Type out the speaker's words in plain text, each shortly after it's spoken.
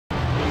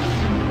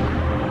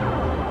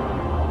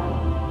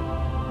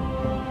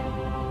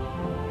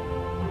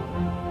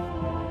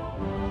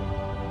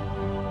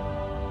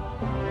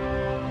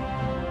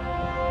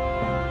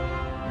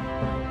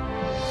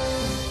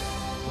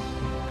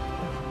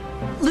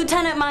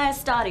Lieutenant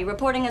Maestati,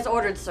 reporting as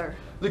ordered, sir.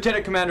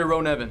 Lieutenant Commander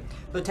Roan Evan.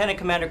 Lieutenant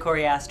Commander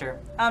Corey Astor.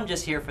 I'm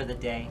just here for the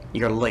day.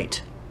 You're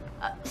late.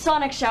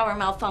 Sonic shower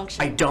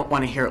malfunction. I don't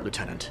want to hear it,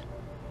 Lieutenant.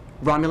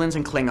 Romulans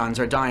and Klingons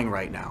are dying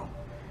right now.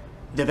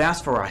 They've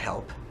asked for our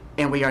help,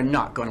 and we are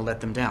not going to let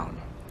them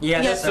down.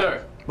 Yes,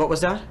 sir. What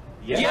was that?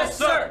 Yes,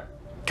 sir.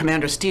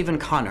 Commander Stephen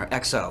Connor,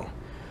 XO.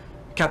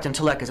 Captain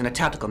Telek is in a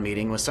tactical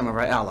meeting with some of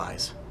our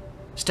allies.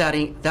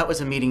 Statty, that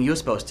was a meeting you were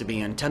supposed to be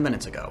in 10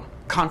 minutes ago.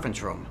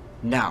 Conference room,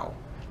 now.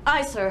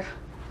 Aye, sir.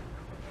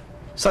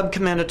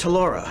 Sub-Commander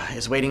Talora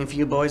is waiting for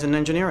you boys in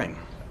engineering.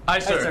 Aye,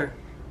 sir.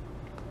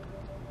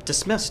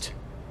 Dismissed.